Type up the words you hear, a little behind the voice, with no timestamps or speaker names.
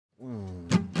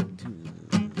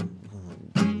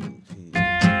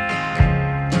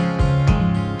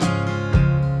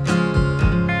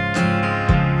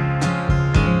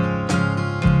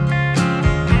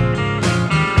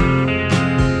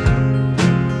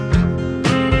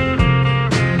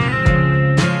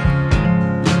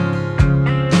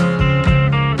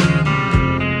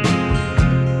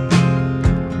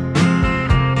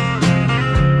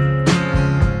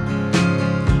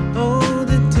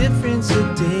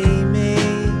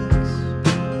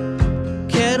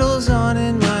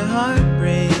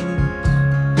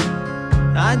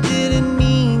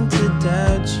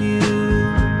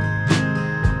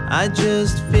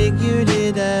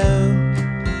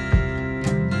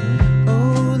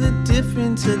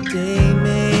difference a day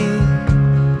makes.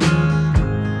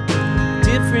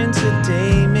 Difference a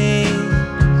day makes.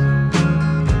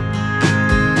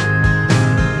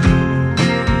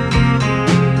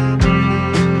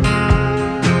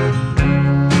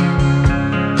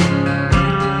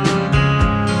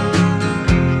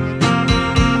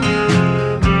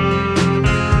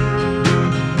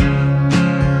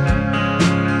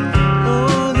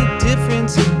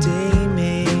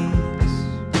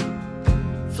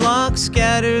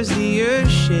 Scatters, the earth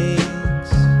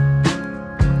shakes.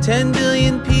 10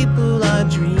 billion people are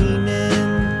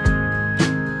dreaming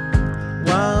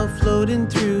while floating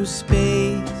through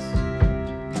space.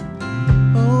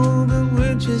 Oh, but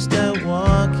we're just out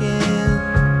walking,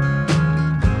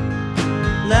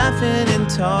 laughing and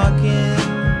talking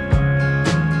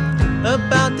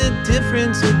about the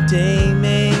difference a day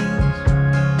makes.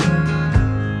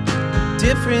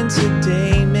 Difference a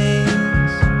day makes.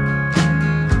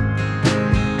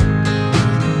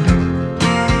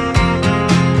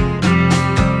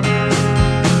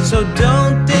 So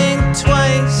don't think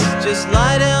twice, just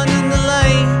lie down in the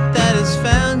light that has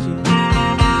found you.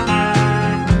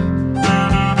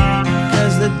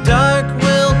 'Cause the dark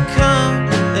will come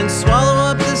and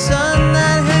swallow up the sun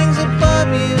that hangs above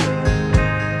you.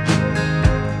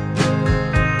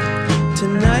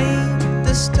 Tonight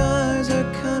the stars are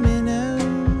coming out.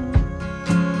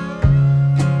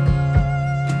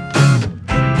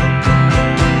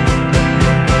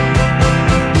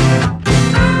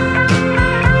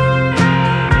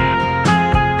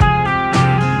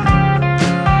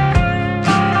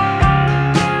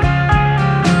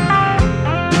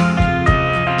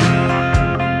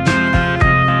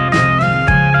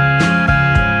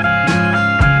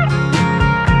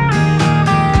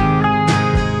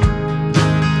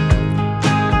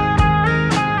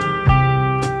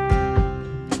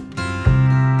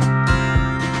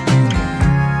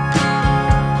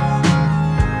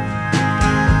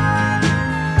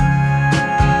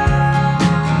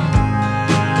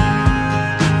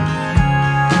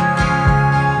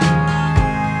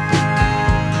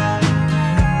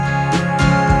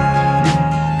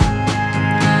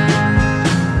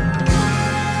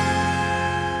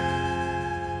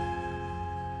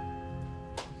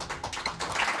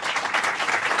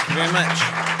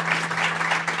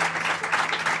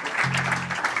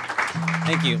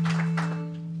 Thank you.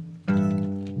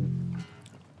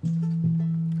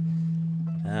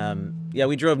 Yeah,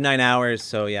 we drove 9 hours,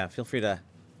 so yeah, feel free to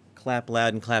clap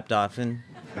loud and clap often,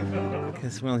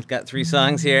 because we only got 3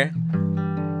 songs here.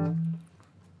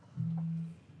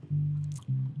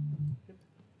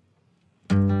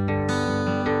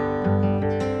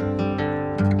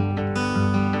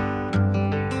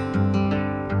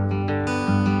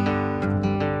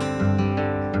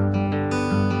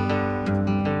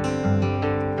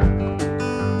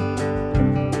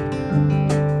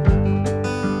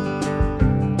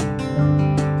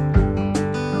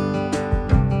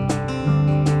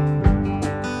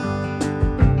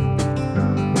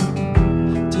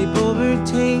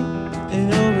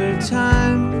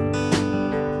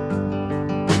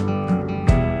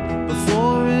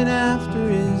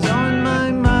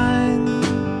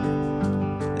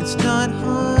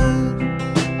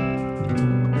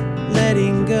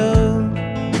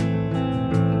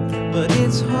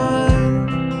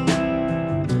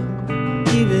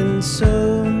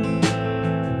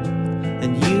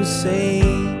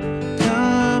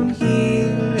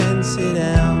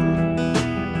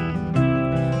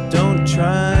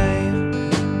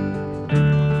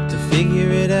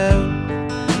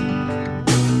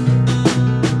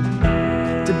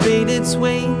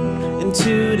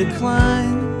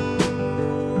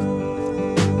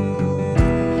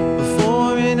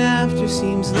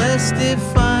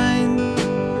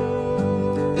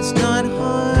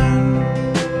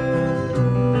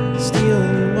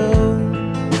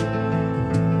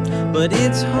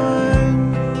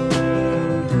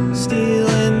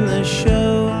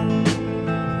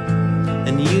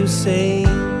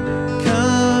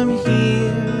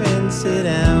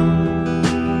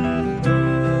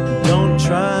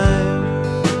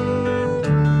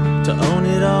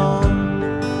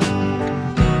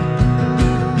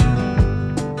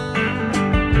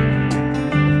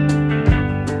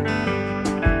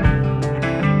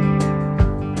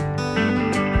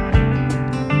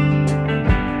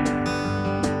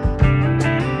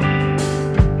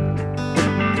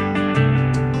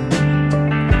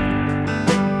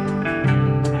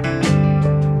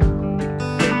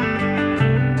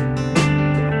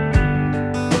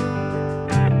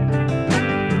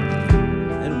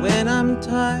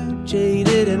 Tired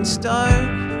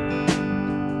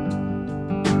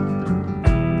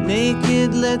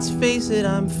naked, let's face it,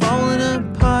 I'm falling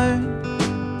apart.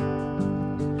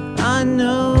 I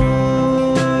know.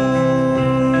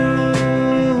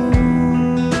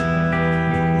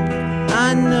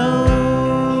 I know.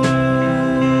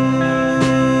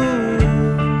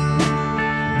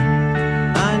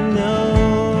 I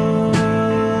know.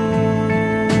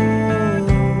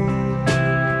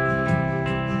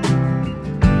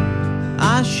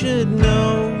 I should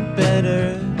know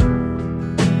better.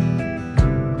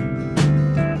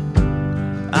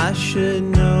 I should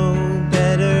know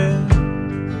better.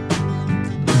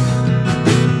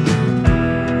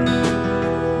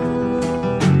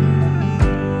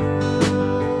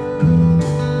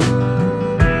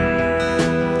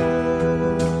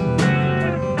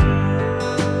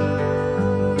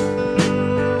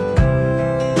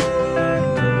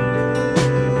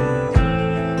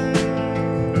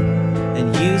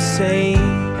 And you say,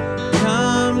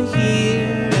 come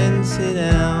here and sit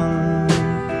down.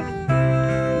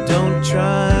 Don't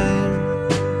try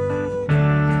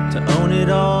to own it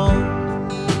all.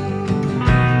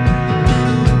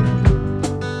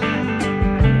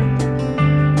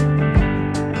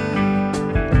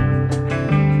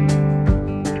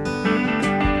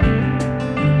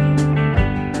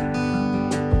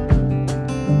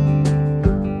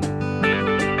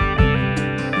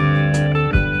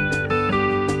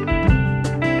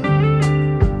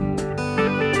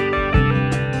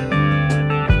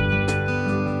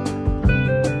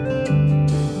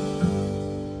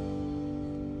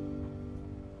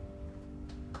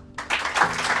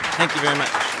 Thank you very much.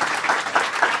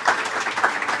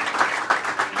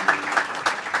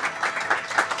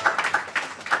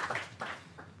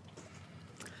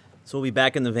 So we'll be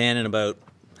back in the van in about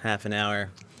half an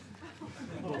hour.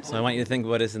 So I want you to think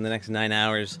about us in the next 9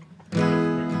 hours.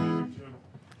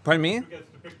 Pardon me? Who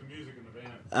gets to pick the music in the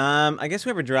van? I guess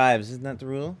whoever drives, isn't that the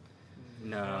rule?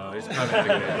 No, it's probably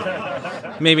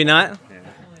good. Maybe not? Yeah.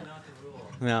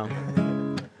 No.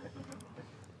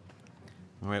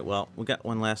 All right, well, we got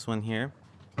one last one here.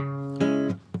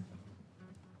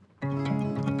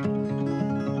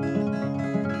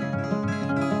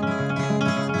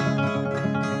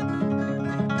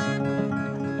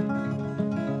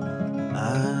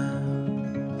 I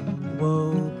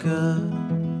woke up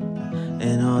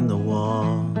and on the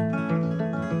wall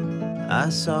I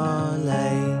saw a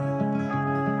light.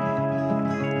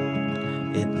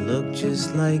 It looked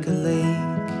just like a lake,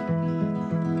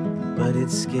 but it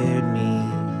scared me.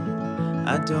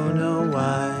 I don't know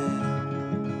why.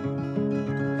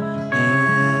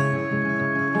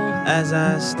 And as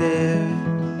I stared,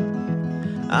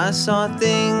 I saw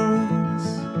things,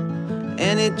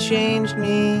 and it changed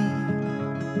me.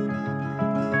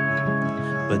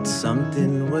 But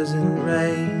something wasn't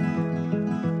right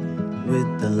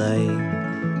with the light.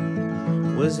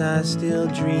 Was I still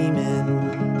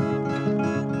dreaming?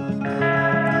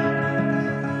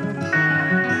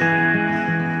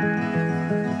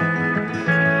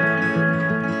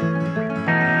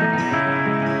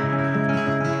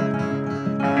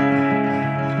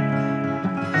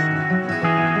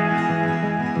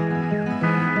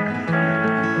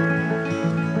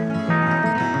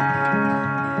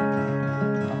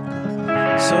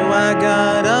 So I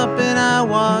got up and I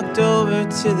walked over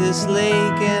to this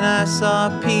lake, and I saw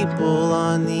people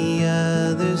on the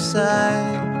other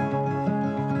side.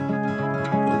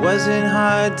 It wasn't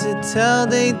hard to tell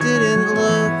they didn't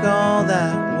look all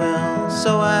that well.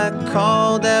 So I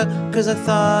called out 'cause I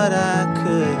thought I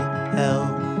could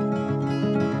help.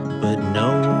 But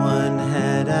no one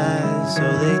had eyes, so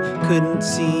they couldn't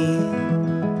see.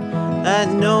 That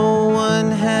no one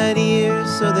had ears,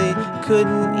 so they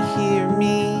couldn't hear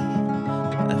me.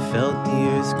 I felt the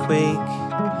earthquake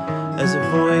as a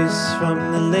voice from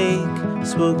the lake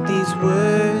spoke these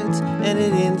words, and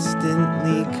it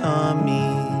instantly calmed me.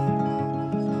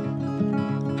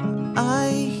 I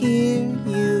hear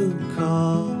you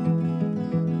call.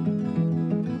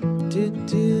 Do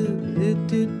do do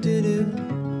do do do.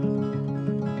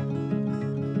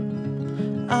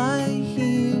 I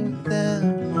hear them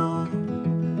all.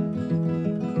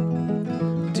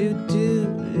 Do do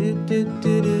do do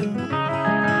do do.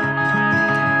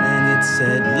 And it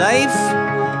said, life,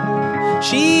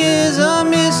 she is a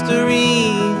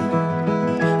mystery,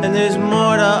 and there's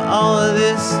more to all of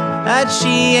this that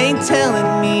she ain't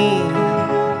telling me.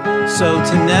 So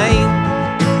tonight,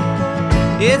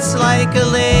 it's like a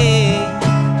lake.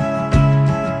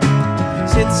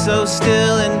 Sits so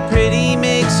still and pretty,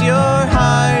 makes your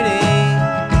heart ache.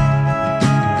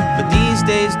 But these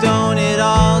days, don't it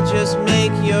all just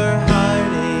make your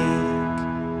heart ache?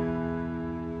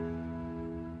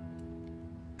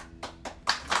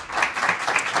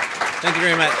 Thank you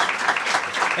very much.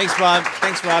 Thanks, Bob.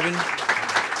 Thanks, Robin.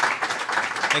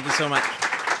 Thank you so much.